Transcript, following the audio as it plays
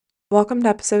Welcome to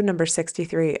episode number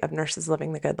 63 of Nurses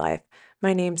Living the Good Life.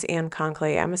 My name's Ann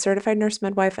Conkley. I'm a certified nurse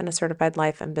midwife and a certified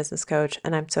life and business coach,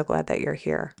 and I'm so glad that you're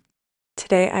here.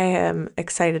 Today, I am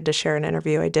excited to share an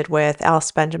interview I did with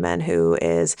Alice Benjamin, who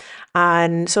is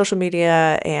on social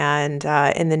media and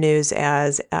in the news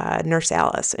as Nurse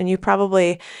Alice. And you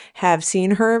probably have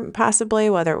seen her, possibly,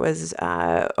 whether it was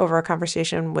over a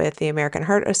conversation with the American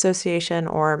Heart Association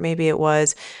or maybe it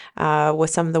was with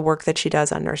some of the work that she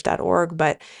does on nurse.org.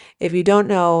 But if you don't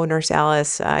know Nurse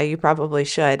Alice, you probably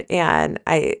should. And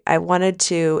I wanted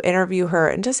to interview her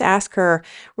and just ask her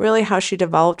really how she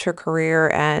developed her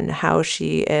career and how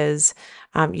she is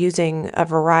using a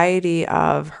variety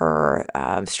of her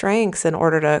strengths in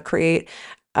order to create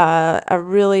a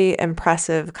really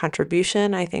impressive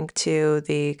contribution, I think, to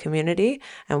the community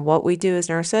and what we do as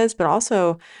nurses, but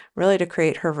also really to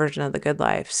create her version of the good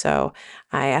life. So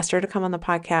I asked her to come on the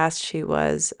podcast.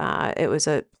 It was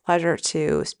a pleasure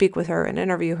to speak with her and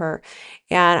interview her.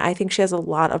 And I think she has a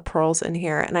lot of pearls in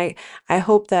here. And I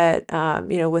hope that,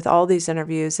 with all these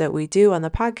interviews that we do on the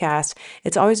podcast,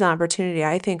 it's always an opportunity,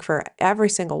 I think, for every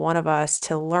single one of us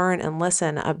to learn and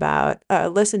listen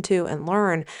to and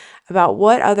learn about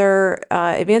what other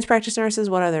advanced practice nurses,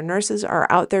 what other nurses are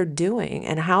out there doing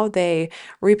and how they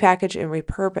repackage and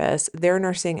repurpose their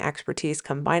nursing expertise,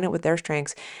 combine it with their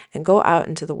strengths, and go out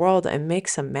into the world and make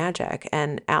some magic.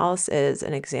 And Alice is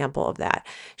an example of that.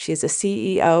 She is a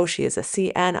CEO, she is a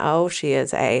CNO, she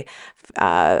is a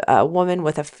woman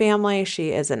with a family,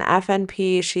 she is an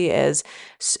FNP,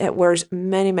 wears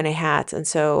many, many hats. And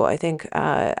so I think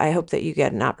I hope that you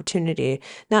get an opportunity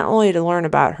not only to learn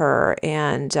about her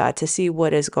and to see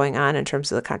what is going on in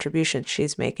terms of the contribution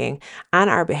she's making on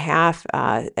our behalf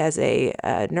as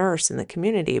a nurse in the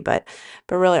community, but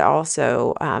really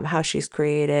also how she's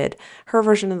created her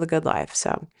version of the good life.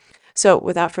 So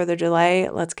without further delay,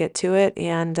 let's get to it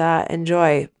and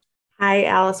enjoy. Hi,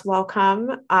 Alice. Welcome.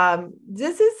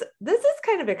 This is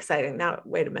kind of exciting. Now,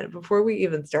 wait a minute. Before we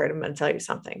even start, I'm going to tell you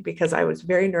something because I was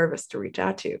very nervous to reach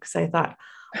out to you because I thought,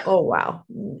 oh wow,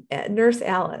 Nurse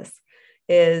Alice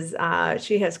is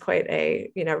she has quite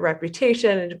a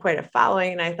reputation and quite a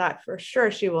following, and I thought for sure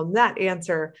she will not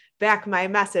answer back my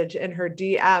message in her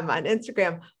DM on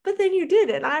Instagram, but then you did,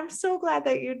 and I'm so glad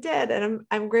that you did, and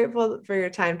I'm grateful for your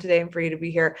time today and for you to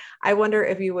be here. I wonder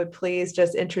if you would please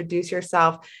just introduce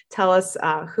yourself, tell us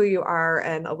who you are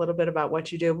and a little bit about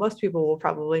what you do. Most people will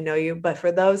probably know you, but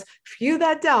for those few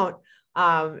that don't,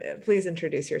 please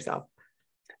introduce yourself.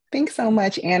 Thanks so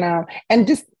much, Anna. And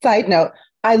just side note,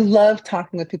 I love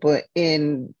talking with people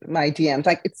in my DMs.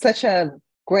 Like it's such a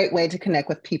great way to connect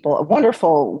with people, a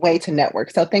wonderful way to network.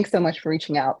 So thanks so much for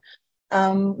reaching out.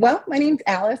 Well, my name's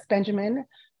Alice Benjamin.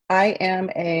 I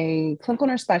am a clinical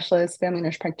nurse specialist, family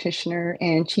nurse practitioner,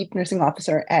 and chief nursing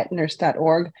officer at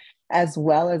nurse.org, as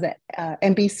well as an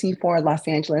NBC4 Los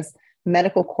Angeles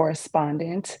medical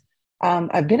correspondent.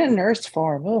 I've been a nurse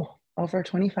for over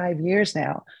 25 years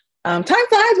now. Time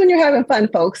flies when you're having fun,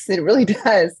 folks. It really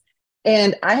does.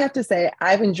 And I have to say,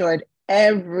 I've enjoyed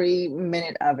every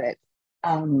minute of it.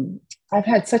 I've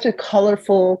had such a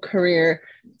colorful career,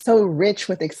 so rich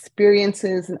with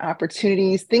experiences and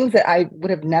opportunities, things that I would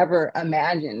have never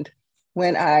imagined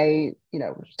when I,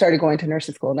 started going to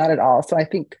nursing school. Not at all. So I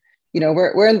think,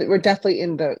 we're definitely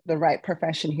in the right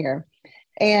profession here.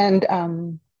 And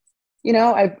I'm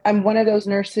one of those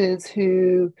nurses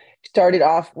who started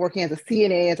off working as a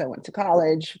CNA as I went to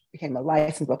college, became a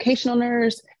licensed vocational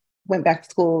nurse, went back to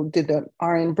school, did the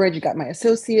RN bridge, got my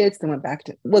associates, then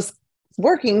was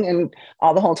working and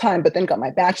all the whole time, but then got my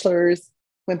bachelor's,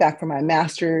 went back for my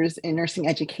master's in nursing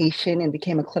education and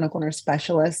became a clinical nurse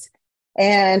specialist.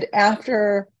 And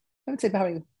after, I would say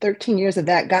probably 13 years of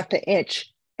that, got the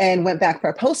itch and went back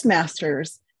for a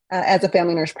postmaster's as a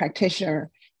family nurse practitioner.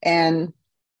 And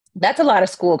that's a lot of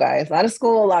school, guys. A lot of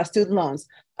school, a lot of student loans.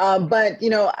 But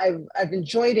I've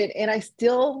enjoyed it, and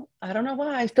I don't know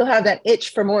why, I still have that itch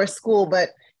for more school. But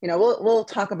we'll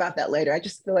talk about that later. I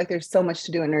just feel like there's so much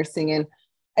to do in nursing, and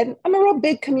I'm a real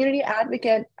big community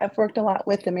advocate. I've worked a lot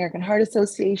with the American Heart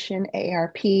Association,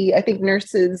 AARP. I think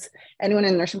nurses, anyone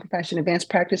in the nursing profession, advanced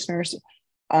practice nurse,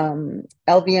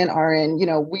 LVN,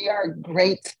 RN, we are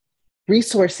great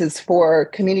resources for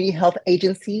community health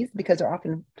agencies because they're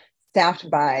often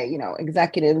staffed by,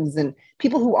 executives and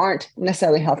people who aren't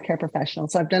necessarily healthcare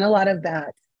professionals. So I've done a lot of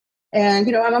that.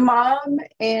 And, I'm a mom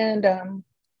and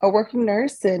a working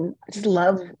nurse, and I just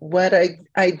love what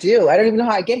I do. I don't even know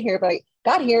how I get here, but I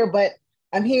got here, but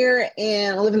I'm here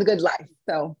and I'm living the good life.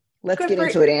 So Let's Good get for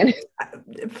into it, Anne.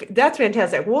 That's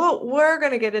fantastic. Well, we're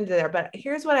going to get into there, but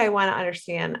here's what I want to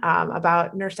understand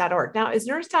about nurse.org. Now, is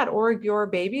nurse.org your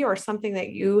baby or something that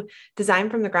you designed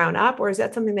from the ground up, or is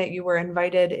that something that you were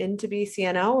invited in to be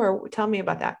CNO? Or tell me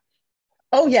about that.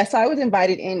 Oh, yes, I was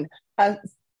invited in.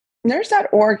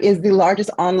 Nurse.org is the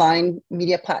largest online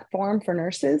media platform for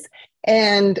nurses.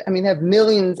 And I mean, they have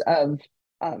millions of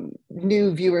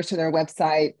new viewers to their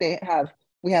website.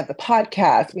 We have the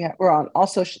podcast. We're on all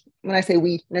social, when I say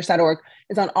we, Nurse.org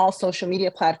is on all social media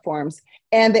platforms.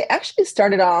 And they actually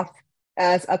started off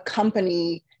as a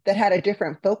company that had a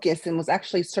different focus and was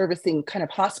actually servicing kind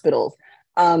of hospitals.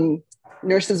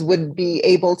 Nurses would be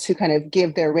able to kind of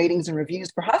give their ratings and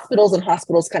reviews for hospitals, and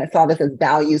hospitals kind of saw this as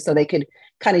value, so they could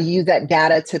kind of use that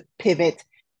data to pivot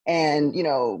and, you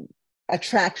know,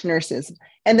 attract nurses.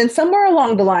 And then somewhere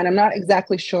along the line, I'm not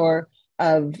exactly sure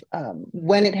of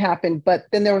when it happened, but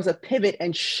then there was a pivot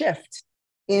and shift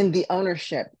in the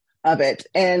ownership of it.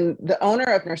 And the owner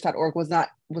of nurse.org was not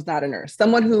a nurse,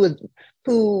 someone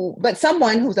but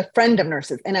someone who's a friend of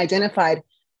nurses and identified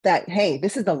that, hey,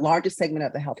 this is the largest segment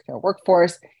of the healthcare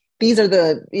workforce. These are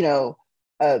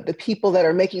the people that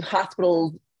are making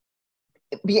hospitals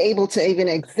be able to even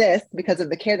exist because of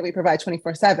the care that we provide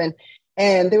 24/7.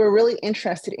 And they were really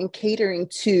interested in catering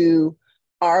to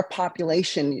our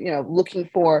population, you know, looking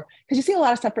for, because you see a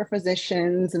lot of stuff for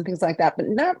physicians and things like that, but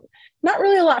not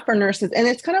really a lot for nurses. And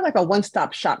it's kind of like a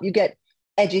one-stop shop. You get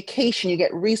education, you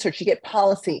get research, you get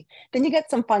policy, then you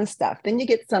get some fun stuff, then you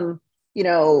get some, you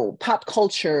know, pop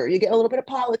culture, you get a little bit of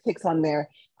politics on there,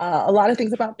 a lot of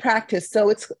things about practice. So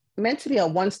it's meant to be a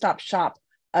one-stop shop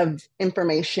of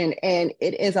information, and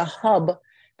it is a hub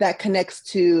that connects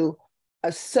to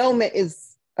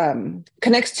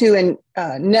connects to and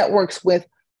networks with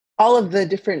all of the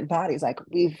different bodies. Like,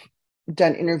 we've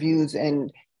done interviews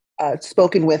and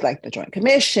spoken with like the Joint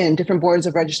Commission, different boards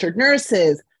of registered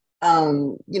nurses,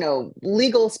 you know,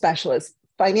 legal specialists,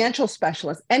 financial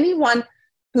specialists, anyone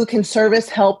who can service,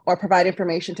 help, or provide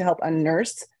information to help a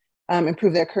nurse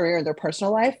improve their career and their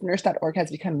personal life. Nurse.org has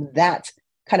become that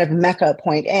kind of mecca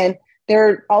point. And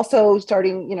they're also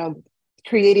starting, you know,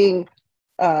 creating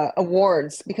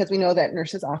awards, because we know that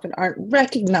nurses often aren't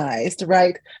recognized,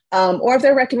 right? Or if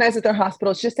they're recognized at their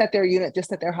hospital, it's just at their unit,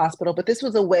 just at their hospital. But this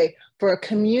was a way for a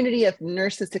community of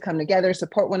nurses to come together,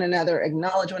 support one another,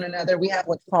 acknowledge one another. We have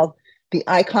what's called the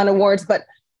Icon Awards, but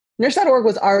Nurse.org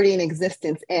was already in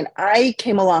existence. And I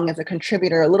came along as a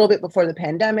contributor a little bit before the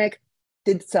pandemic,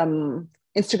 did some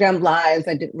Instagram lives,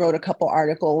 wrote a couple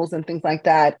articles and things like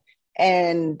that.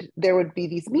 And there would be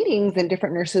these meetings, and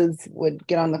different nurses would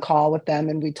get on the call with them,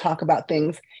 and we'd talk about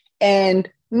things. And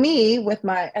me, with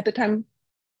my, at the time,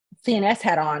 CNS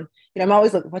hat on, you know, I'm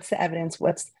always looking, what's the evidence?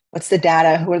 What's the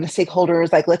data? Who are the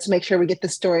stakeholders? Like, let's make sure we get the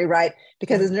story right.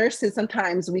 Because as nurses,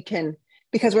 sometimes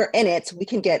because we're in it, we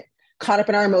can get caught up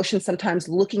in our emotions sometimes,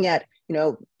 looking at, you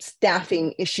know,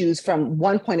 staffing issues from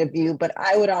one point of view. But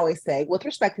I would always say, with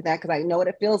respect to that, because I know what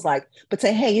it feels like, but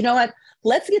say, hey, you know what,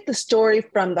 let's get the story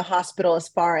from the hospital, as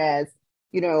far as,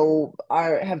 you know,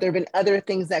 have there been other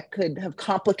things that could have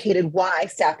complicated why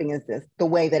staffing is the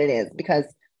way that it is? Because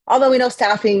although we know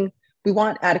staffing, we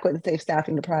want adequate and safe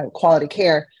staffing to provide quality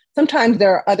care, sometimes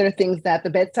there are other things that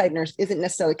the bedside nurse isn't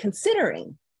necessarily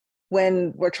considering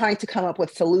when we're trying to come up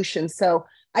with solutions. So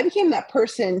I became that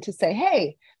person to say,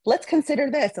 hey, let's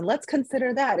consider this and let's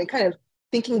consider that, and kind of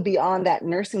thinking beyond that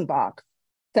nursing box.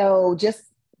 So just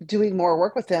doing more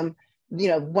work with them. You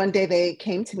know, one day they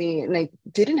came to me and they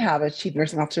didn't have a chief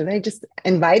nursing officer. They just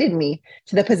invited me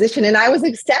to the position, and I was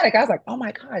ecstatic. I was like, oh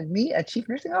my God, me, a chief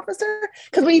nursing officer?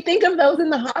 Because when you think of those in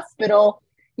the hospital,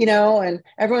 you know, and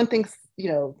everyone thinks, you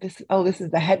know, this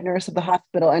is the head nurse of the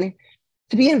hospital. And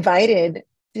to be invited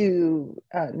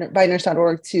by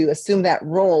nurse.org to assume that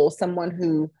role, someone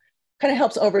who kind of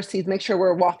helps oversees, make sure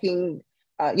we're walking,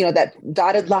 you know, that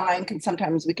dotted line, can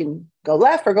sometimes we can go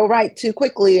left or go right too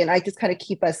quickly. And I just kind of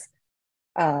keep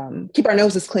our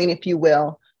noses clean, if you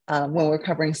will, when we're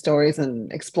covering stories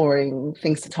and exploring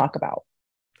things to talk about.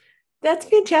 That's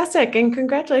fantastic, and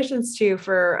congratulations to you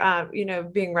for you know,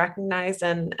 being recognized,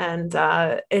 and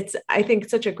it's, I think,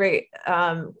 such a great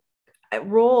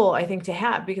role, I think, to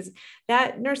have, because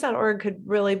that nurse.org could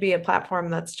really be a platform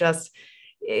that's just,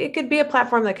 it could be a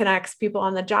platform that connects people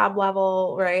on the job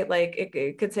level, right? Like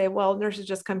it could say, well, nurses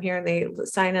just come here and they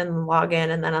sign in and log in,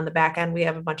 and then on the back end we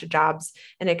have a bunch of jobs,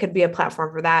 and it could be a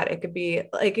platform for that. It could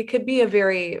be a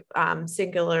very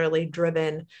singularly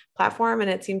driven platform, and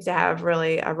it seems to have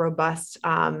really a robust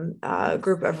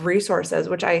group of resources,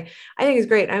 which I think is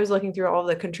great. I was looking through all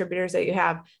the contributors that you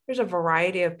have. There's a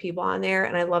variety of people on there,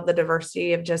 and I love the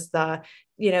diversity of just the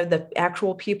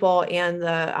actual people and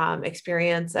the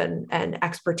experience and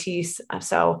expertise.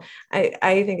 So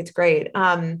I think it's great.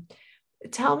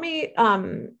 Tell me,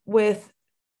 with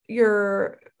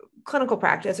your clinical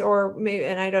practice, or maybe,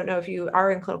 and I don't know if you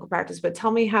are in clinical practice, but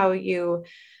tell me how you,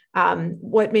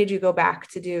 what made you go back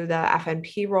to do the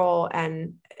FNP role,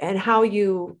 and how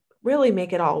you really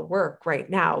make it all work right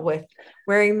now with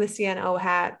wearing the CNO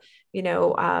hat,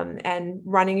 and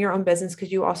running your own business,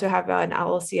 because you also have an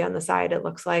LLC on the side, it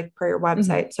looks like, per your Mhm.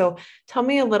 website. So tell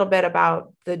me a little bit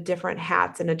about the different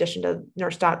hats in addition to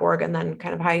nurse.org, and then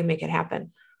kind of how you make it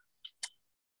happen.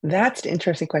 That's an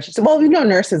interesting question. So, well, we know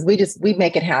nurses, we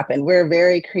make it happen. We're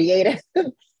very creative,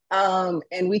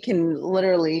 and we can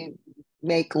literally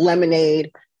make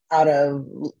lemonade out of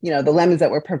the lemons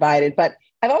that were provided. But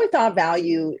I've always thought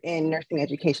value in nursing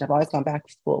education. I've always gone back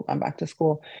to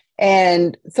school,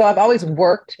 and so I've always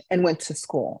worked and went to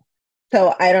school.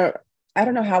 So I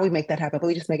don't know how we make that happen, but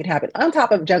we just make it happen on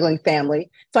top of juggling family.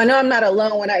 So I know I'm not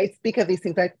alone when I speak of these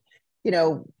things. Like, you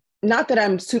know, not that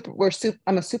I'm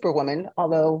a superwoman,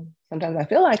 although sometimes I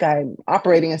feel like I'm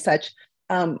operating as such.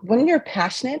 When you're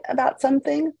passionate about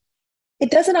something, it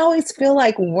doesn't always feel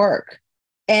like work.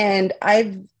 And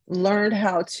I've learned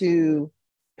how to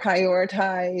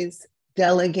prioritize,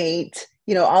 delegate,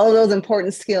 all of those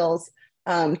important skills,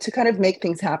 to kind of make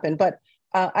things happen. But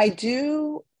I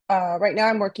do, right now,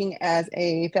 I'm working as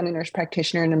a family nurse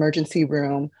practitioner in an emergency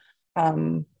room.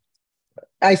 Um,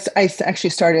 I actually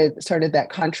started that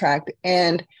contract,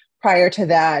 and prior to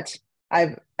that,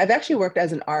 I've actually worked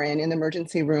as an RN in the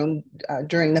emergency room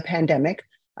during the pandemic.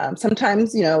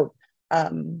 Sometimes,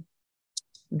 um,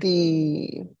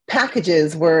 the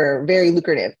packages were very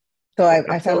lucrative, so I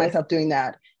found Absolutely. myself doing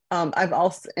that. I've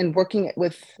also and working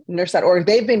with Nurse.org.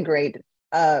 They've been great.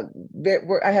 I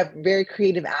have very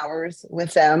creative hours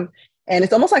with them, and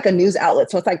it's almost like a news outlet.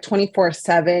 So it's like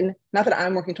 24/7. Not that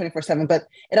I'm working 24/7, but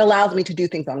it allows me to do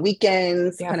things on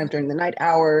weekends, Yeah. kind of during the night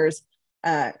hours.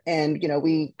 And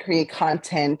we create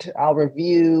content. I'll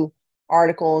review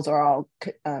articles, or I'll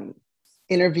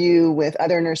interview with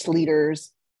other nurse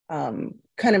leaders,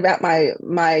 kind of at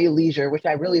my leisure, which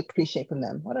I really appreciate from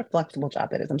them. What a flexible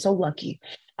job that is. I'm so lucky.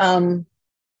 Um,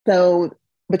 so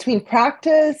between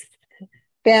practice,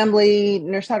 family,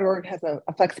 Nurse.org has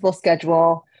a flexible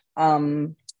schedule.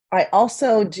 I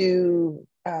also do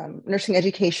nursing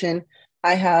education.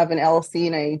 I have an LLC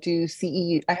and I do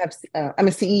CEU. I'm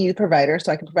a CEU provider,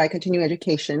 so I can provide continuing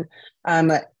education. I'm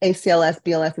a ACLS,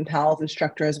 BLS, and PALS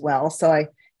instructor as well. So I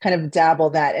kind of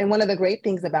dabble that. And one of the great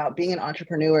things about being an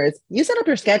entrepreneur is you set up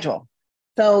your schedule.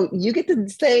 So you get to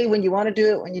say when you want to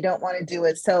do it, when you don't want to do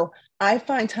it. So I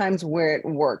find times where it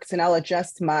works, and I'll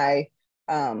adjust my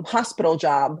hospital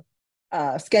job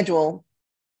schedule.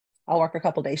 I'll work a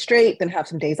couple days straight, then have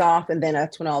some days off, and then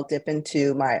that's when I'll dip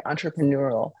into my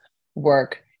entrepreneurial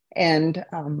work. And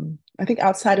I think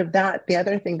outside of that, the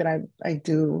other thing that I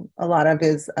do a lot of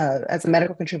is as a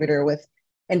medical contributor with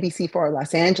NBC4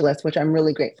 Los Angeles, which I'm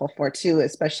really grateful for too,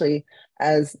 especially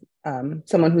as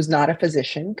someone who's not a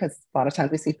physician, because a lot of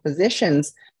times we see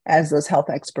physicians as those health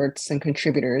experts and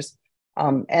contributors.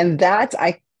 And that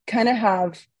I kind of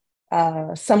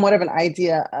have somewhat of an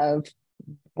idea of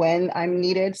when I'm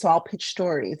needed. So I'll pitch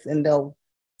stories and they'll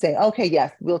say, okay,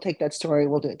 yes, we'll take that story.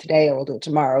 We'll do it today or we'll do it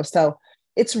tomorrow. So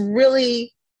it's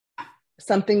really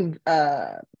something,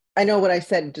 I know what I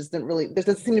said doesn't really, there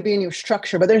doesn't seem to be any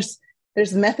structure, but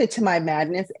there's method to my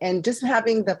madness. And just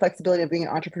having the flexibility of being an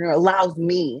entrepreneur allows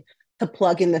me to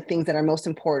plug in the things that are most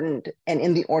important and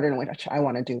in the order in which I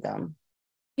want to do them.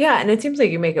 Yeah, and it seems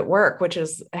like you make it work, which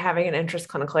is having an interest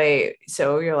clinically.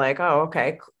 So you're like, oh,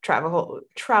 okay, travel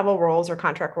roles or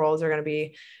contract roles are going to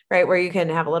be right where you can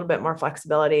have a little bit more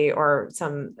flexibility, or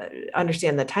some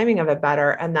understand the timing of it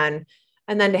better, and then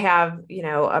to have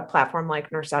a platform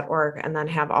like nurse.org, and then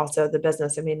have also the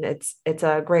business. I mean, it's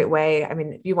a great way. I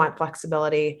mean, if you want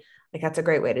flexibility, like, that's a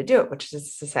great way to do it, which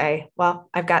is to say, well,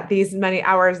 I've got these many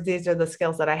hours, these are the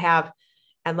skills that I have,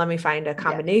 and let me find a Yes.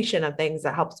 combination of things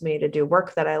that helps me to do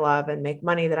work that I love and make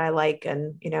money that I like,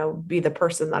 and be the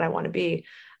person that I want to be.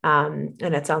 And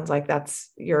it sounds like that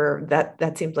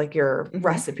seems like your Mm-hmm.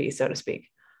 recipe, so to speak.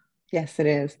 Yes, it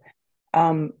is.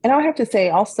 And I'll have to say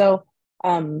also,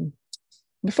 um,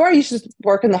 before I used to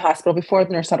work in the hospital, before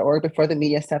the nurse.org, before the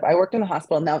media stuff, I worked in the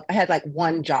hospital. Now I had like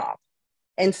one job.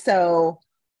 And so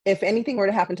if anything were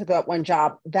to happen to that one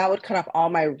job, that would cut off all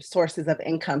my sources of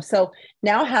income. So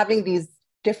now having these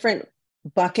different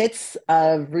buckets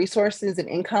of resources and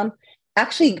income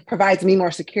actually provides me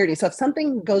more security. So if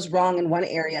something goes wrong in one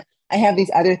area, I have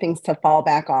these other things to fall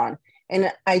back on.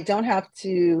 And I don't have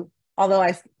to, although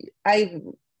I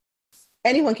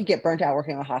anyone can get burnt out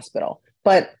working in a hospital,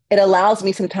 but it allows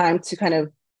me some time to kind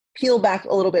of peel back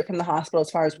a little bit from the hospital as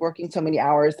far as working so many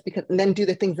hours, because and then do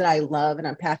the things that I love and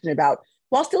I'm passionate about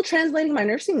while still translating my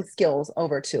nursing skills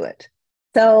over to it.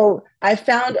 So I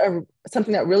found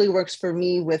something that really works for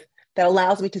me with that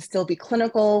allows me to still be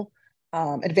clinical,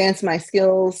 advance my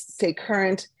skills, stay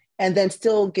current, and then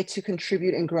still get to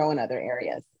contribute and grow in other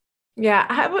areas. Yeah.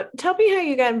 Tell me how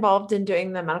you got involved in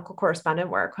doing the medical correspondent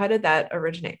work. How did that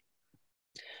originate?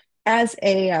 As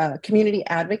a community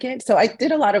advocate, so I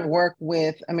did a lot of work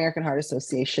with American Heart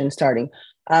Association starting.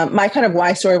 My kind of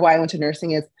why story, why I went to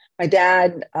nursing is my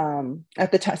dad,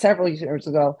 at the time, several years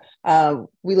ago,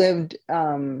 we lived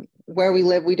where we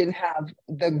live, we didn't have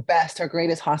the best or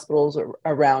greatest hospitals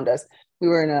around us. We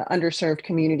were in an underserved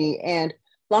community. And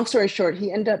long story short,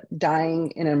 he ended up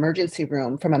dying in an emergency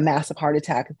room from a massive heart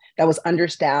attack that was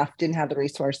understaffed, didn't have the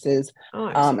resources, Oh,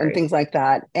 I'm and sorry. things like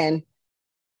that. And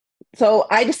so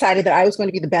I decided that I was going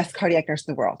to be the best cardiac nurse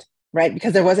in the world, right?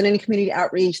 Because there wasn't any community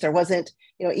outreach. There wasn't,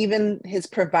 even his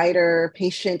provider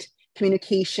patient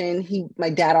communication.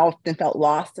 My dad often felt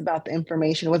lost about the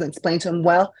information. It wasn't explained to him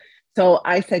well. So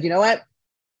I said, you know what?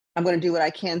 I'm going to do what I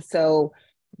can. So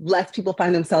less people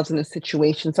find themselves in this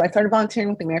situation. So I started volunteering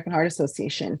with the American Heart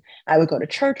Association. I would go to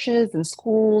churches and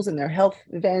schools and their health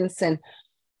events, and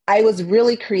I was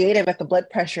really creative at the blood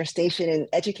pressure station and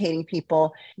educating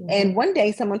people. And Mhm. one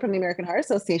day, someone from the American Heart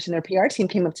Association, their PR team,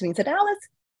 came up to me and said, Alice,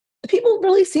 the people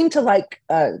really seem to like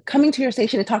coming to your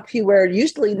station to talk to you, where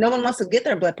usually no one wants to get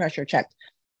their blood pressure checked.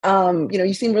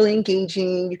 You seem really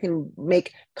engaging. You can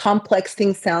make complex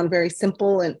things sound very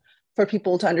simple and for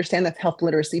people to understand. That's health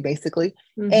literacy, basically.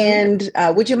 Mhm.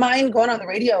 And would you mind going on the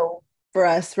radio for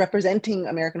us representing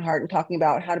American Heart and talking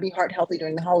about how to be heart healthy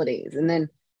during the holidays? And then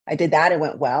I did that. It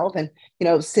went well. Then,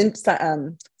 signs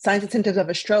and symptoms of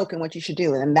a stroke and what you should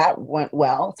do. And then that went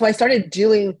well. So I started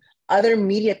doing other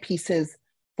media pieces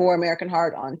for American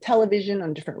Heart on television,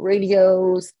 on different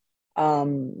radios,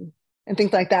 and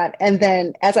things like that. And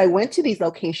then as I went to these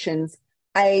locations,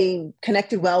 I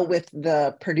connected well with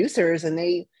the producers, and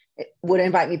they would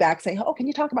invite me back, saying, "Oh, can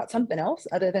you talk about something else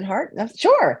other than heart?" And I said,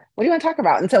 "Sure. What do you want to talk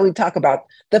about?" And so we talk about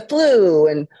the flu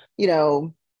and you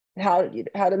know how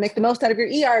to make the most out of your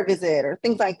ER visit or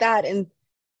things like that. And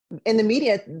in the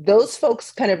media, those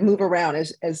folks kind of move around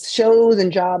as shows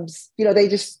and jobs.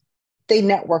 They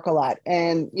network a lot.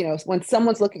 And when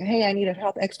someone's looking, hey, I need a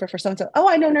health expert for so and so. Oh,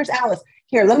 I know Nurse Alice.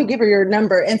 Here, let me give her your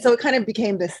number. And so it kind of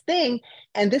became this thing.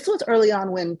 And this was early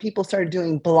on when people started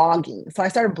doing blogging. So I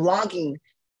started blogging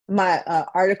my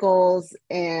articles,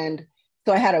 and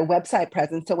so I had a website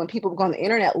presence. So when people would go on the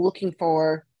internet looking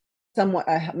for someone,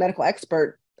 a medical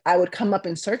expert, I would come up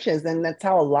in searches, and that's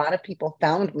how a lot of people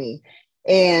found me.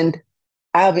 And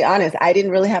I'll be honest, I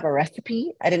didn't really have a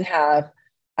recipe. I didn't have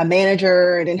a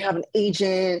manager. I didn't have an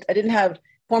agent. I didn't have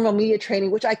formal media training,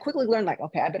 which I quickly learned, like,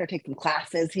 okay, I better take some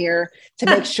classes here to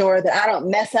make sure that I don't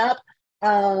mess up.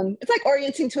 It's like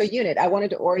orienting to a unit. I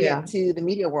wanted to orient Yeah. to the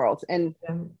media world and,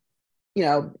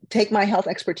 Yeah. take my health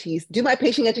expertise, do my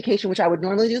patient education, which I would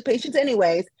normally do with patients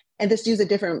anyways, and just use a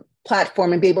different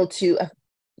platform and be able to,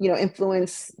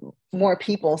 influence more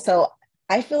people. So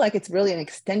I feel like it's really an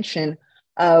extension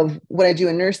of what I do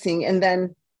in nursing. And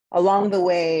then along the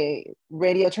way,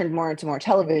 radio turned more into more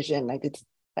television. Like it's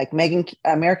like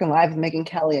American Live with Megyn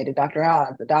Kelly. I did Dr.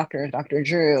 Oz, the doctor, Dr.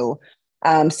 Drew,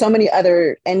 so many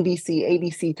other NBC,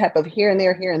 ABC type of here and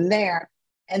there, here and there.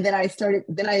 And then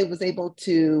I was able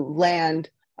to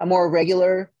land a more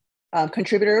regular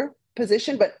contributor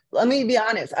position. But let me be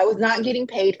honest, I was not getting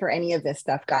paid for any of this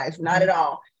stuff, guys, not at Mhm.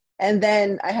 all. And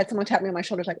then I had someone tap me on my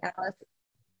shoulders like, Alice,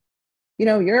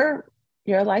 you're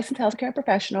a licensed healthcare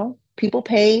professional. People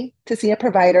pay to see a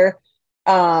provider.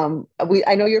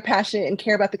 I know you're passionate and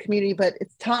care about the community, but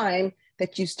it's time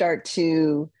that you start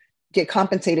to get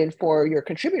compensated for your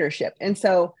contributorship. And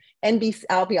so NBC,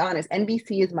 I'll be honest,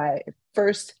 NBC is my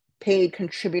first paid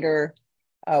contributor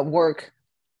work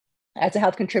as a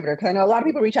health contributor. Because I know a lot of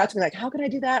people reach out to me like, how can I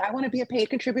do that? I want to be a paid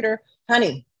contributor.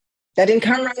 Honey, that didn't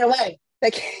come right away.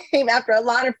 That came after a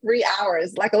lot of free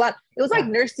hours, like a lot. It was like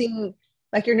Yeah. nursing,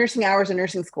 like your nursing hours in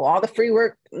nursing school. All the free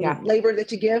work Yeah. and labor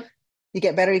that you get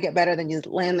better, then you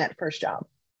land that first job.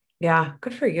 Yeah.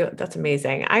 Good for you. That's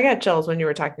amazing. I got chills when you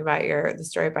were talking about the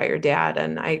story about your dad.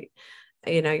 And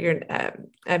you're,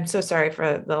 I'm so sorry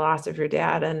for the loss of your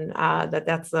dad, and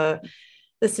that's the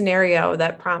the scenario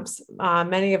that prompts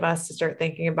many of us to start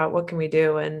thinking about what can we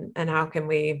do and how can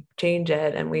we change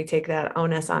it, and we take that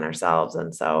onus on ourselves.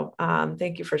 And so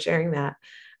thank you for sharing that.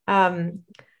 Um,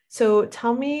 so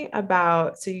tell me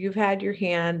about, so you've had your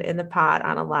hand in the pot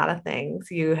on a lot of things.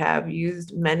 You have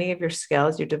used many of your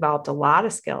skills. You've developed a lot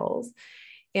of skills.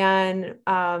 And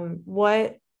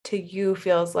what to you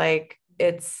feels like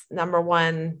it's number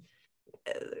one,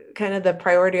 kind of the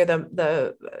priority or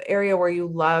the area where you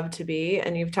love to be?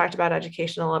 And you've talked about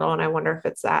education a little, and I wonder if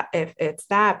it's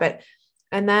that, but,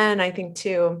 and then I think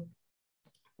too,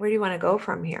 where do you want to go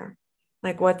from here?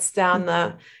 Like what's down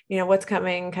the, what's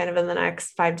coming kind of in the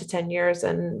next 5 to 10 years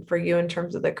and for you in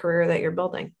terms of the career that you're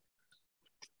building?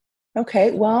 Okay,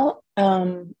 well,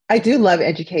 I do love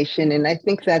education, and I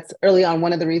think that's early on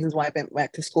one of the reasons why I went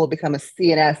back to school to become a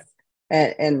CNS,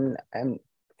 and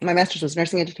my master's was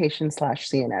nursing education slash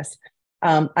CNS.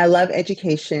 I love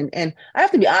education, and I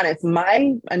have to be honest,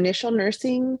 my initial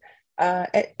nursing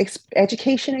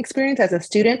education experience as a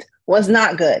student was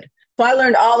not good. So I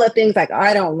learned all the things like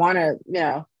I don't want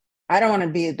to, I don't want to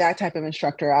be that type of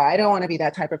instructor. I don't want to be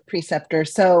that type of preceptor.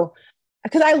 So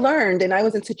because I learned and I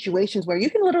was in situations where you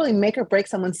can literally make or break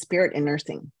someone's spirit in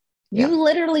nursing. You Yeah.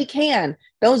 literally can.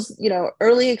 Those,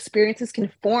 early experiences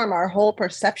can form our whole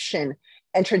perception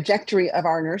and trajectory of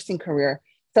our nursing career.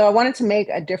 So I wanted to make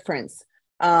a difference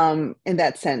in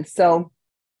that sense. So,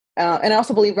 and I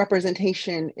also believe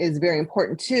representation is very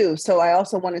important too. So I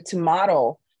also wanted to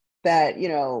model that,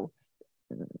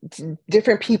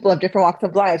 different people of different walks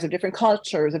of lives, of different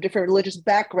cultures, of different religious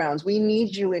backgrounds. We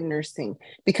need you in nursing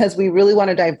because we really want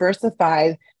to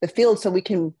diversify the field so we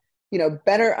can,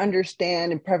 better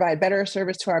understand and provide better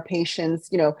service to our patients,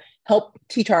 help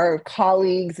teach our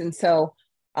colleagues. And so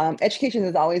education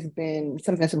has always been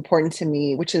something that's important to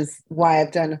me, which is why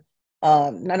I've done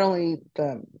not only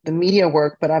the media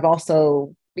work, but I've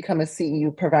also become a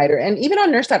CEU provider. And even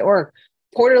on nurse.org,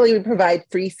 quarterly, we provide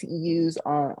free CEUs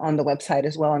on the website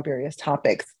as well on various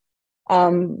topics.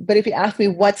 But if you ask me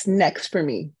what's next for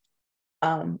me,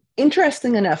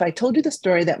 interesting enough, I told you the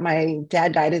story that my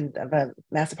dad died of a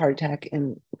massive heart attack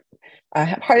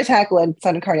heart attack led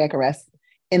sudden cardiac arrest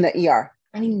in the ER.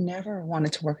 I never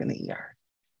wanted to work in the ER.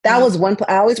 That Wow. was one.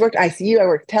 I always worked ICU. I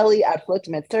worked tele. I'd float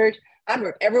to med surg. I'd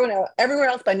work everywhere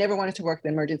else, but I never wanted to work in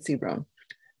the emergency room.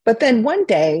 But then one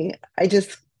day,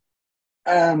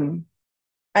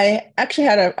 I actually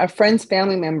had a friend's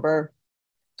family member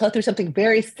go through something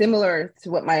very similar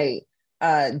to what my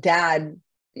dad,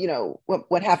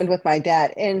 what happened with my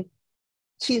dad. And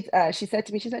she said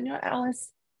to me, she said,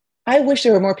 Alice, I wish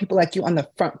there were more people like you on the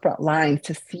front lines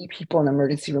to see people in the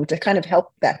emergency room to kind of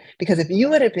help that. Because if you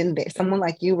would have been there, someone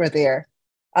like you were there,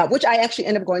 which I actually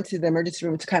ended up going to the emergency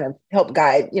room to kind of help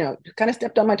guide, kind of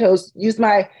stepped on my toes, used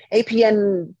my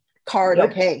APN card.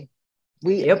 Yep. Okay,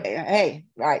 Yep. hey,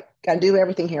 right, got to do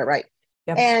everything here, right?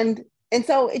 Yep. And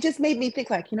so it just made me think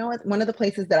like, what, one of the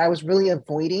places that I was really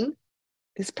avoiding,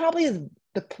 this probably is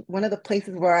one of the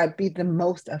places where I'd be the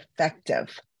most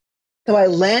effective. So I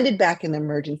landed back in the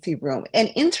emergency room.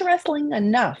 And interestingly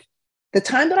enough, the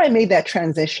time that I made that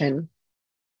transition,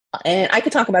 and I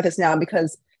could talk about this now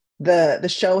because the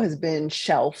show has been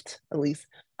shelved, at least.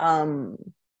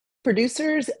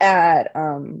 Producers at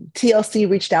TLC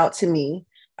reached out to me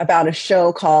about a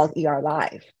show called ER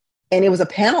Live. And it was a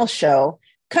panel show,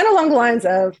 kind of along the lines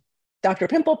of Dr.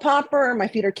 Pimple Popper, My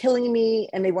Feet Are Killing Me.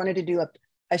 And they wanted to do a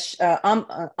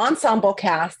ensemble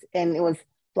cast, and it was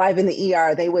live in the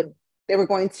ER. They were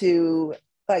going to,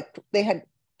 like, they had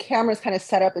cameras kind of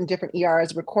set up in different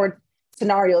ERs, record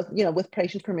scenarios, with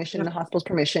patient's permission and the hospital's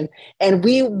permission. And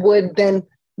we would then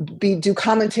do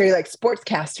commentary like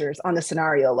sportscasters on the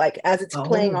scenario. Like as it's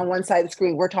playing on one side of the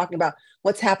screen, we're talking about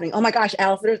what's happening. Oh my gosh,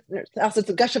 Alice, Alice, it's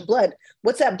a gush of blood.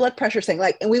 What's that blood pressure saying?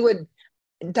 Like, and we would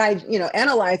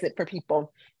analyze it for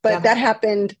people. But that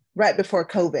happened right before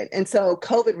COVID. And so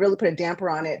COVID really put a damper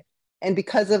on it. And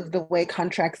because of the way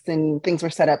contracts and things were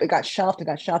set up, it got shelved. And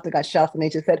they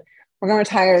just said, we're going to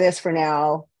retire this for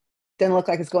now. Didn't look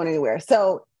like it's going anywhere.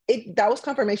 So that was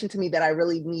confirmation to me that I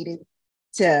really needed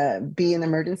to be in the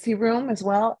emergency room as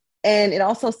well. And it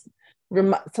also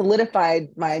solidified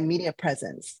my media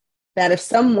presence, that if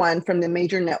someone from the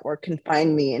major network can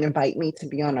find me and invite me to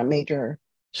be on a major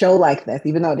show like this,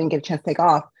 even though I didn't get a chance to take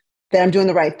off, then I'm doing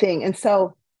the right thing. And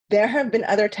so there have been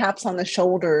other taps on the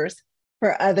shoulders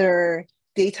for other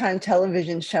daytime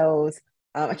television shows.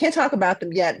 I can't talk about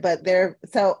them yet, but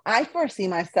so I foresee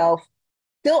myself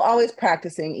still always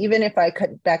practicing, even if I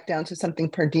cut back down to something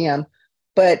per diem,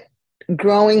 but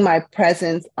growing my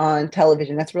presence on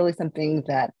television. That's really something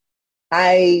that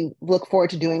I look forward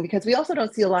to doing, because we also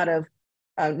don't see a lot of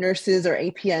nurses or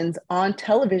APNs on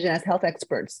television as health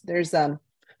experts. There's the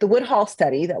Woodhull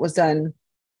study that was done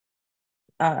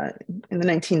uh, in the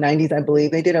 1990s, I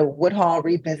believe. They did a Woodhull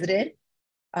Revisited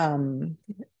um,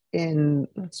 in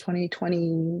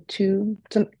 2022,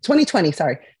 2020,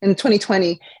 sorry, in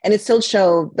 2020. And it still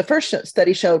showed, the first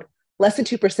study showed less than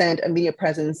 2% of media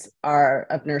presence are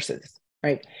of nurses,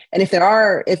 right? And if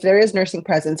there is nursing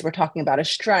presence, we're talking about a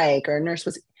strike or a nurse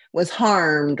was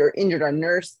harmed or injured or a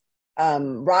nurse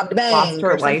robbed a Lost bank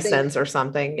her or something, license or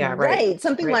something. Yeah, right. right?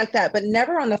 Something Right. like that, but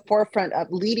never on the forefront of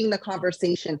leading the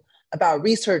conversation about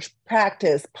research,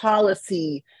 practice,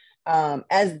 policy,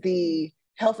 as the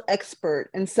health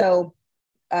expert. And so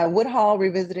Woodhull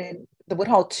Revisited, the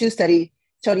Woodhull 2 study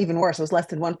showed even worse. It was less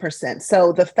than 1%.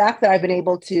 So the fact that I've been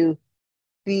able to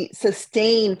be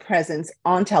sustained presence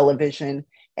on television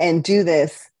and do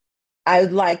this, I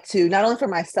would like to not only for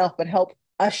myself, but help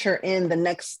usher in the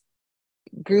next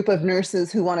group of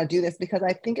nurses who want to do this, because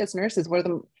I think as nurses,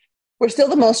 we're still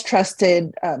the most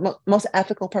trusted, most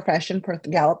ethical profession per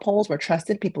Gallup polls. We're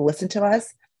trusted. People listen to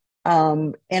us.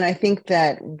 And I think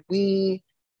that we,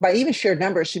 by even shared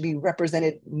numbers, should be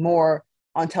represented more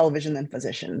on television than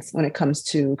physicians when it comes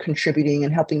to contributing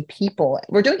and helping people.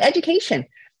 We're doing education.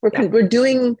 Yeah. We're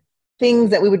doing things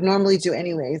that we would normally do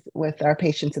anyways with our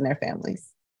patients and their families.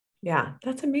 Yeah.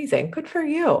 That's amazing. Good for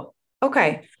you.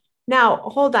 Okay. Now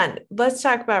hold on. Let's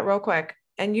talk about real quick.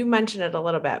 And you mentioned it a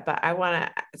little bit, but I want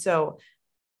to, so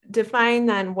define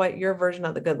then what your version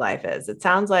of the good life is. It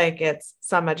sounds like it's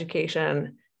some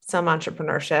education, some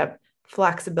entrepreneurship,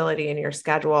 flexibility in your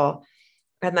schedule,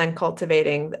 and then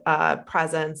cultivating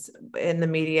presence in the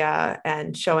media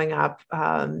and showing up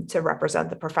to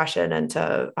represent the profession and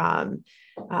to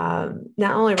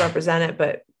not only represent it,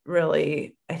 but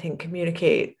really, I think,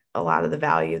 communicate a lot of the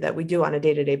value that we do on a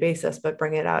day-to-day basis, but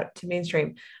bring it out to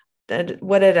mainstream. And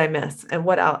what did I miss? And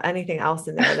what else, anything else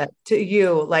in there that to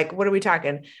you, like, what are we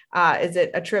talking? Is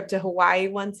it a trip to Hawaii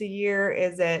once a year?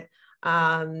 Is it,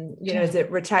 is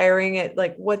it retiring it?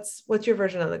 Like, what's your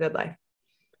version of the good life?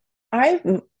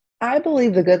 I I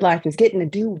believe the good life is getting to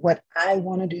do what I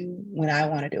want to do when I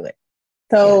want to do it.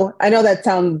 Yeah. So I know that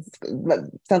sounds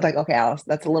like, okay, Alice,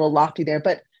 that's a little lofty there,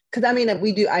 but because I mean,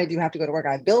 I do have to go to work.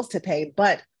 I have bills to pay,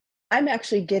 but I'm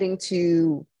actually getting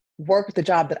to work the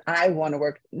job that I want to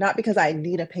work, not because I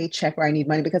need a paycheck or I need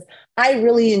money, because I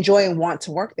really enjoy and want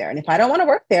to work there. And if I don't want to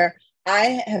work there,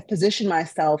 I have positioned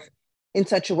myself in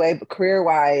such a way, career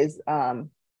wise,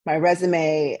 my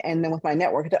resume, and then with my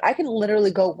network, that I can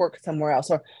literally go work somewhere else.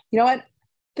 Or you know what,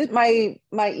 my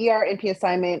ER NP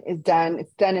assignment is done.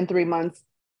 It's done in 3 months.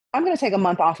 I'm going to take a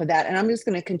month off of that, and I'm just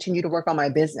going to continue to work on my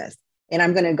business. And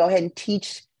I'm going to go ahead and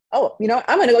teach. Oh,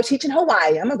 I'm going to go teach in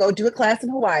Hawaii. I'm going to go do a class in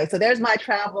Hawaii. So there's my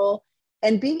travel,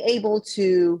 and being able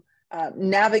to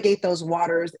navigate those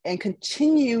waters and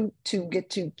continue to get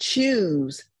to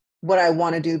choose what I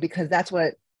want to do, because that's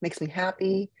what makes me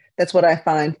happy. That's what I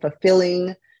find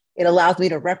fulfilling. It allows me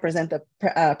to represent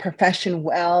the profession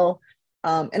well,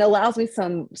 and allows me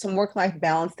some work life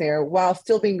balance there while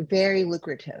still being very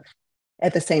lucrative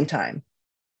at the same time.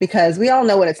 Because we all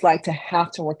know what it's like to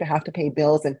have to work, to have to pay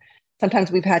bills, and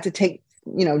sometimes we've had to take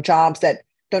jobs that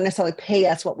don't necessarily pay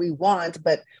us what we want,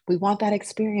 but we want that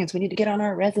experience. We need to get on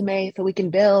our resume so we can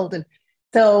build. And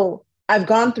so I've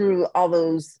gone through all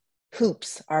those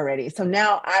hoops already. So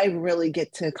now I really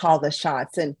get to call the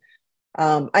shots. And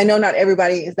I know not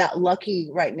everybody is that lucky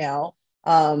right now,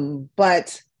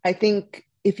 but I think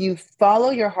if you follow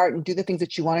your heart and do the things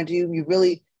that you want to do, you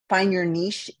really find your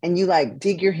niche and you like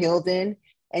dig your heels in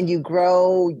and you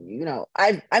grow.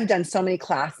 I've done so many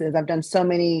classes. I've done so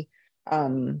many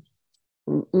um,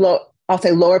 I'll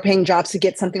say lower paying jobs to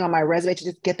get something on my resume to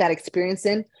just get that experience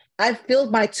in. I've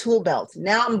filled my tool belt.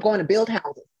 Now I'm going to build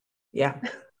houses. Yeah.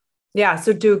 Yeah.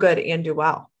 So do good and do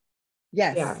well.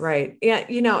 Yeah, Yes. right. Yeah,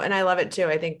 and I love it too.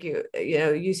 I think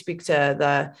you speak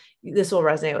to this will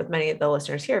resonate with many of the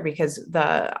listeners here because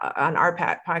on our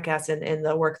podcast and in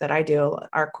the work that I do,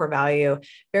 our core value,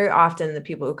 very often the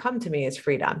people who come to me is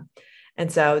freedom. And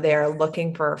so they're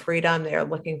looking for freedom. They're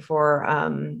looking for,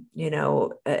 and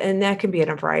that can be in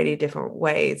a variety of different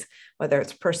ways, whether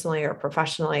it's personally or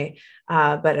professionally.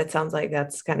 But it sounds like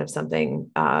that's kind of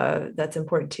something that's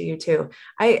important to you too.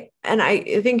 I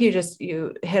think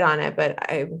you hit on it, but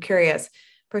I'm curious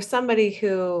for somebody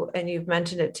who, and you've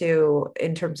mentioned it too,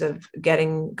 in terms of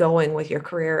getting going with your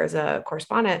career as a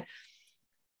correspondent,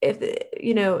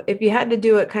 if you had to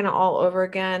do it kind of all over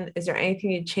again, is there anything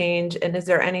you'd change? And is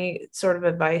there any sort of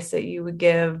advice that you would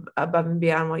give above and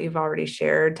beyond what you've already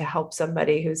shared to help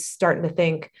somebody who's starting to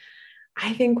think,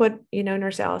 I think what,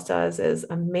 Nurse Alice does is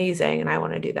amazing. And I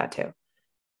want to do that too.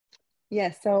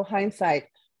 Yeah, so hindsight.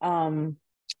 Um,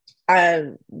 I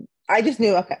I just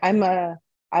knew, okay, I'm a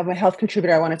health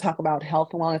contributor. I want to talk about health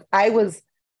and wellness. I was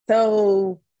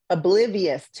so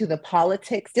oblivious to the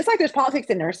politics, just like there's politics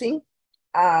in nursing,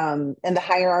 and the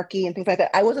hierarchy and things like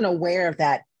that. I wasn't aware of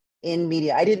that in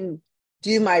media. I didn't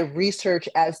do my research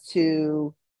as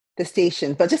to the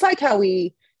stations, but just like how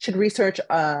we should research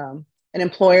an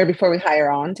employer before we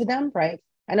hire on to them, right?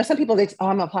 I know some people they, oh,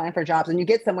 I'm applying for jobs, and you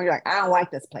get somewhere you're like, I don't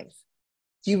like this place.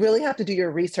 You really have to do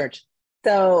your research.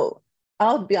 So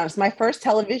I'll be honest, my first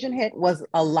television hit was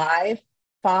a live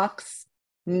Fox,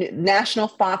 national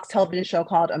Fox television show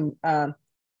called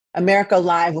America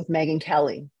Live with Megyn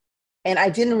Kelly. And I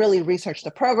didn't really research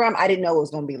the program. I didn't know it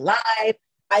was going to be live.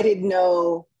 I didn't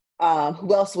know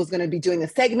who else was going to be doing the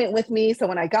segment with me. So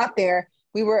when I got there,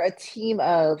 we were a team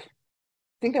of,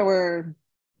 I think there were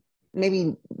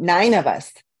maybe 9 of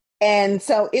us. And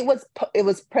so it was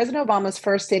President Obama's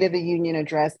first State of the Union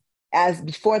address as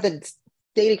before the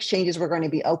state exchanges were going to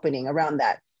be opening around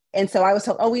that. And so I was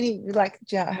told, oh, we need like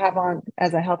to have on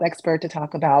as a health expert to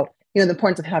talk about, the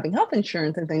importance of having health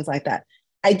insurance and things like that.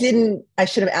 I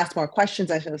should have asked more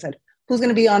questions. I should have said, who's going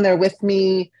to be on there with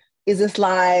me? Is this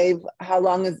live? How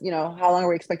long are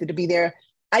we expected to be there?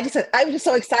 I was just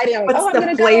so excited. I'm like, What's oh, I'm the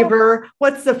going to go. flavor?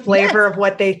 What's the Yes, flavor of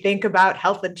what they think about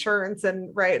health insurance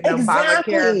and right and Obamacare?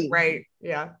 exactly. Right.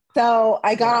 Yeah. So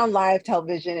I got Yeah. on live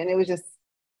television and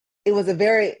it was a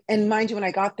very, and mind you, when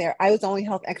I got there, I was the only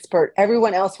health expert.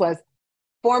 Everyone else was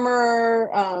former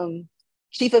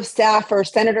chief of staff or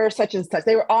senator such and such.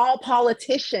 They were all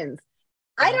politicians.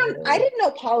 I Oh, didn't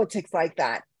know politics like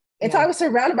that. And so I yeah. was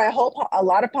surrounded by a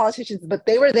lot of politicians, but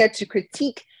they were there to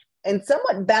critique and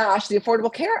somewhat bash the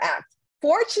Affordable Care Act.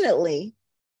 Fortunately,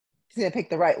 he's gonna pick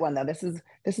the right one though. This is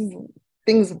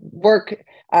things work.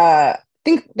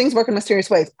 Things work in mysterious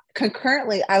ways.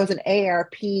 Concurrently, I was an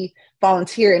AARP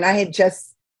volunteer, and I had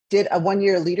just did a 1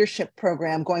 year leadership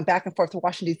program going back and forth to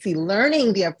Washington D.C.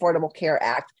 learning the Affordable Care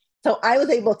Act. So I was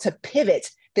able to pivot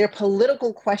their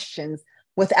political questions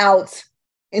without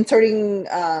inserting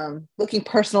looking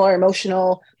personal or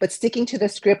emotional, but sticking to the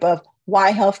script of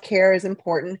why healthcare is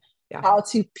important, Yeah. how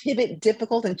to pivot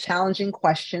difficult and challenging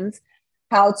questions,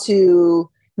 how to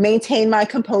maintain my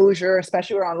composure,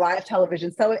 especially we're on live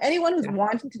television. So anyone who's Yeah.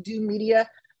 wanting to do media,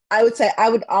 I would say I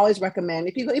would always recommend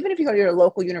if you go, even if you go to your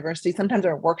local university, sometimes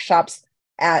there are workshops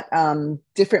at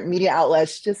different media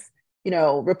outlets, just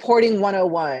reporting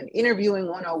 101, interviewing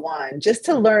 101, just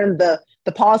to learn the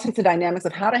politics and dynamics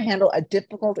of how to handle a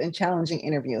difficult and challenging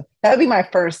interview. That would be my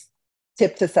first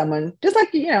tip to someone. Just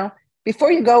like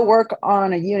before you go work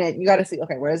on a unit, you got to see,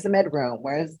 okay, where's the med room?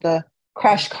 Where's the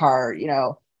crash cart?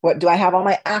 What do I have all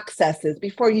my accesses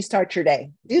before you start your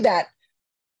day? Do that.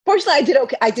 Fortunately, I did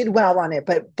okay. I did well on it,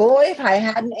 but boy, if I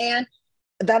hadn't, Anne,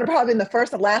 that'd probably been the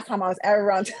first and last time I was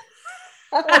ever on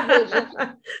television.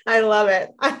 I love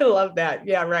it. I love that.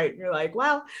 Yeah, right. You're like,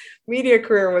 well, media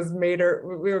career was made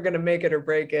or we were going to make it or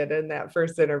break it in that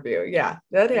first interview. Yeah,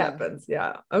 that Yeah. happens.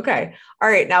 Yeah. Okay. All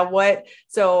right. Now what?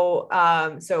 So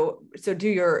do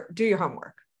your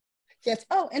homework. Yes.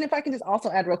 Oh, and if I can just also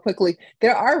add real quickly,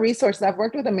 there are resources. I've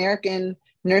worked with American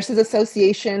Nurses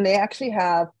Association. They actually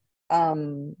have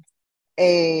um,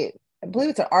 I believe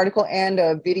it's an article and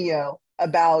a video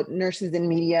about nurses in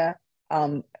media.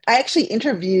 I actually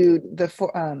interviewed the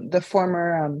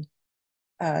former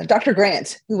Dr.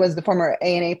 Grant, who was the former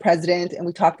ANA president, and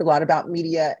we talked a lot about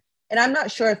media. And I'm not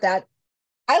sure if that,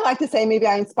 I like to say maybe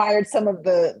I inspired some of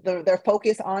their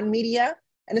focus on media,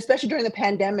 and especially during the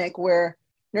pandemic where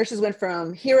nurses went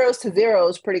from heroes to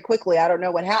zeros pretty quickly. I don't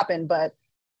know what happened, but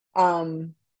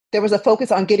um, there was a focus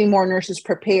on getting more nurses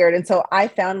prepared. And so I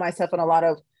found myself in a lot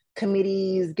of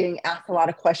committees getting asked a lot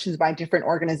of questions by different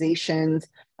organizations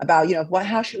about,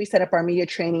 how should we set up our media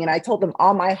training? And I told them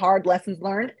all my hard lessons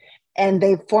learned, and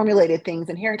they formulated things.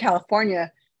 And here in California,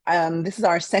 this is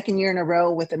our second year in a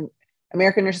row with the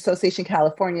American Nurse Association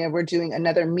California. We're doing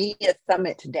another media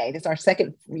summit today. This is our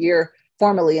second year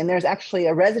formally, and there's actually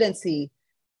a residency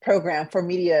program for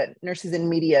media nurses in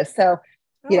media. So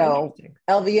Oh, interesting.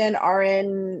 LVN,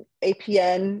 RN,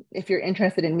 APN, if you're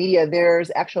interested in media, there's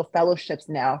actual fellowships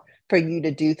now for you to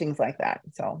do things like that.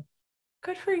 So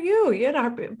Good for you. You had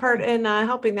a part in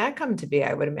helping that come to be,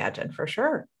 I would imagine, for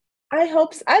sure. I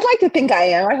hope, I'd like to think I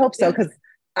am. I hope so, Yeah. because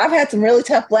I've had some really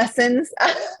tough lessons.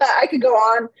 I could go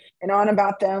on and on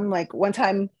about them. Like one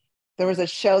time there was a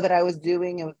show that I was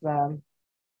doing. It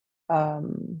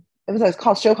was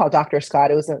a show called Dr. Scott.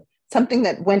 It was something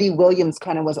that Wendy Williams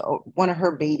kind of was one of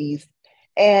her babies.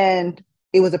 And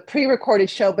it was a pre-recorded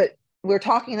show, but we were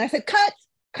talking and I said, cut.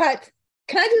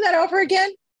 Can I do that over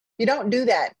again? You don't do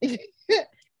that.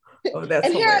 Oh, that's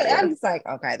And here I am, hilarious. just like,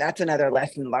 okay, that's another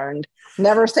lesson learned.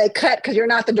 Never say cut because you're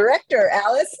not the director,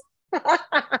 Alice.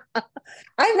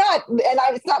 I'm not, and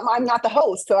it's not. I'm not the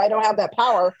host, so I don't have that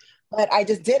power. But I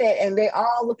just did it, and they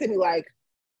all looked at me like,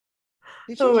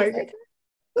 "Did she Oh just my say God. cut?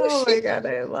 Who's Oh she?" my God.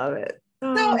 I love it.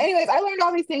 So, Oh, anyways, I learned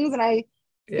all these things, and I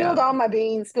spilled yeah. all my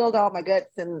beans, spilled all my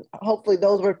guts, and hopefully,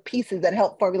 those were pieces that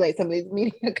helped formulate some of these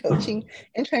media coaching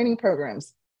and training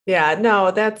programs. Yeah,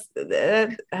 no, that's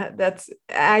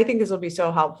I think this will be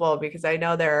so helpful because I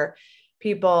know there are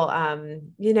people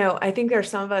I think there's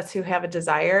some of us who have a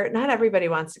desire. Not everybody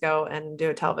wants to go and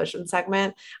do a television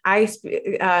segment.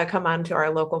 Come on to our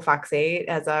local Fox 8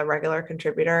 as a regular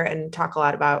contributor and talk a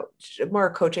lot about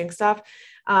more coaching stuff.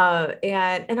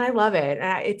 And I love it.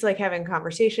 It's like having a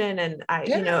conversation and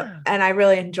Yeah. and I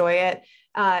really enjoy it.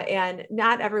 And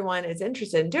not everyone is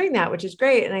interested in doing that, which is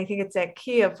great. And I think it's that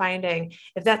key of finding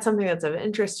if that's something that's of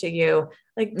interest to you,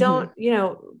 like Mm-hmm.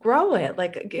 don't, grow it,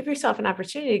 like give yourself an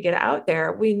opportunity to get out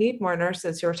there. We need more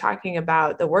nurses who are talking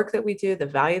about the work that we do, the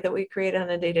value that we create on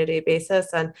a day-to-day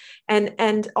basis,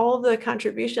 and all the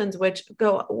contributions which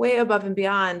go way above and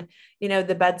beyond,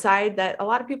 the bedside that a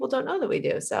lot of people don't know that we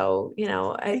do. So,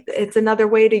 it's another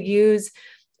way to use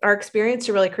our experience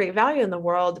to really create value in the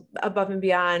world above and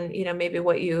beyond, maybe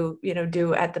what you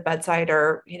do at the bedside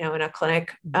or, in a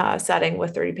clinic setting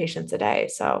with 30 patients a day.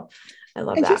 So I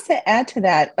love And that. just to add to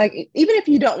that, like even if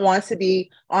you don't want to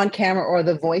be on camera or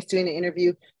the voice doing the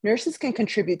interview, nurses can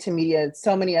contribute to media in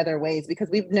so many other ways because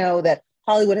we know that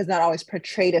Hollywood has not always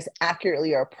portrayed us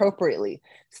accurately or appropriately.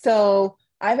 So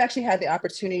I've actually had the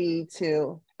opportunity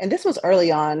to, and this was early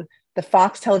on, the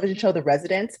Fox television show The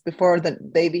Residents, before their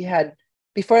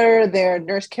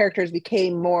nurse characters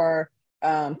became more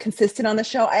consistent on the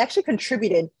show. I actually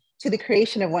contributed to the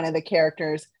creation of one of the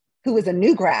characters who was a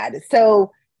new grad.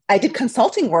 So I did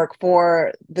consulting work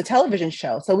for the television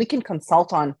show. So we can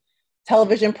consult on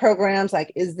television programs.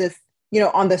 Like, is this,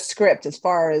 on the script as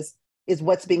far as is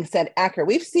what's being said accurate?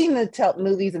 We've seen the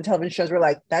movies and television shows where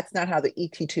like, that's not how the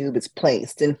ET tube is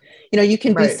placed. And, you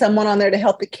can be Right. someone on there to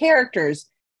help the characters.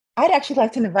 I'd actually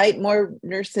like to invite more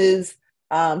nurses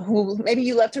who maybe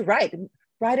you love to write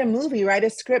a movie, write a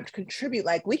script, contribute.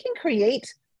 Like we can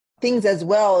create things as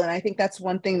well. And I think that's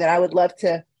one thing that I would love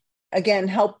to again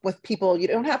help with people. You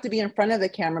don't have to be in front of the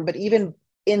camera, but even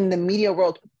in the media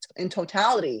world in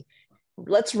totality,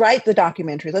 let's write the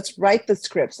documentary, let's write the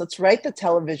scripts, let's write the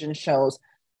television shows,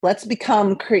 let's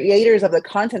become creators of the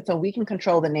content so we can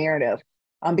control the narrative,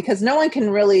 because no one can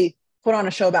really put on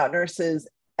a show about nurses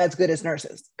as good as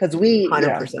nurses because we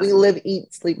 100%. live,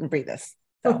 eat, sleep, and breathe this.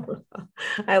 So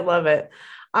I love it.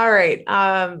 All right.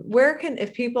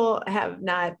 If people have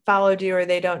not followed you or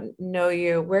they don't know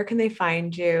you, where can they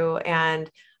find you and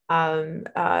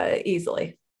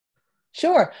easily?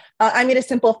 sure. I made it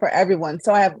simple for everyone.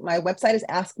 So I have my website is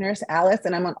Ask Nurse Alice,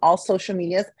 and I'm on all social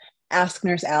medias, Ask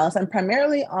Nurse Alice. I'm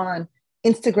primarily on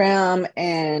Instagram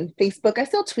and Facebook. I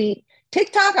still tweet.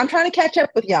 TikTok, I'm trying to catch up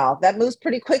with y'all. That moves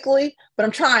pretty quickly, but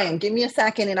I'm trying. Give me a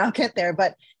second and I'll get there.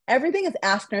 But everything is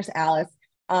Ask Nurse Alice.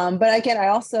 But again, I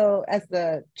also, as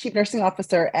the Chief Nursing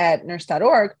Officer at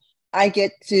nurse.org, I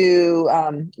get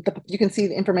to, you can see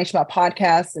the information about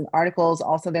podcasts and articles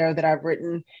also there that I've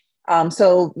written.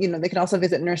 So, they can also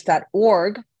visit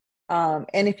nurse.org.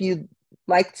 And if you'd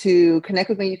like to connect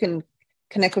with me, you can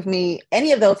connect with me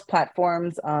any of those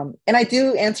platforms. And I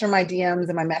do answer my DMs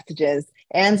and my messages.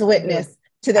 Anne's a You do. witness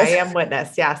to I this. am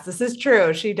witness. Yes, this is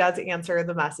true. She does answer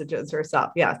the messages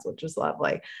herself. Yes, which is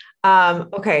lovely.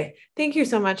 Okay. Thank you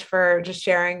so much for just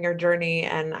sharing your journey.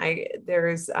 And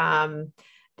there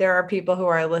are people who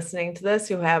are listening to this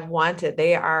who have wanted,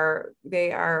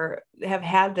 have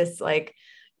had this like,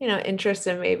 interest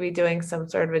in maybe doing some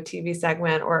sort of a TV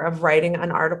segment or of writing an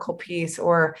article piece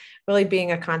or really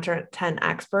being a content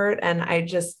expert. And I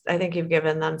think you've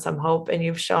given them some hope and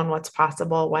you've shown what's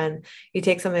possible when you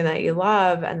take something that you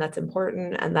love and that's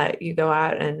important and that you go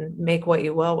out and make what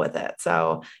you will with it.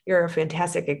 So you're a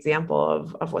fantastic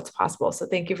example of what's possible. So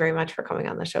thank you very much for coming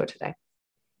on the show today.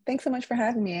 Thanks so much for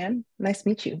having me, Anne. Nice to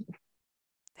meet you.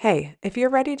 Hey, if you're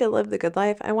ready to live the good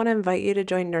life, I want to invite you to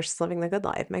join Nurses Living the Good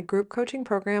Life, my group coaching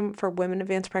program for women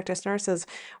advanced practice nurses,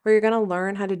 where you're going to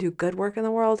learn how to do good work in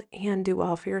the world and do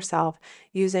well for yourself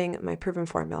using my proven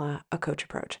formula, a coach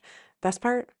approach. Best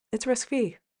part, it's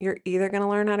risk-free. You're either going to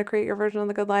learn how to create your version of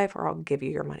the good life or I'll give you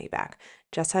your money back.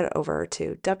 Just head over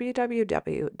to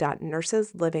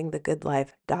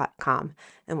www.nurseslivingthegoodlife.com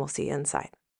and we'll see you inside.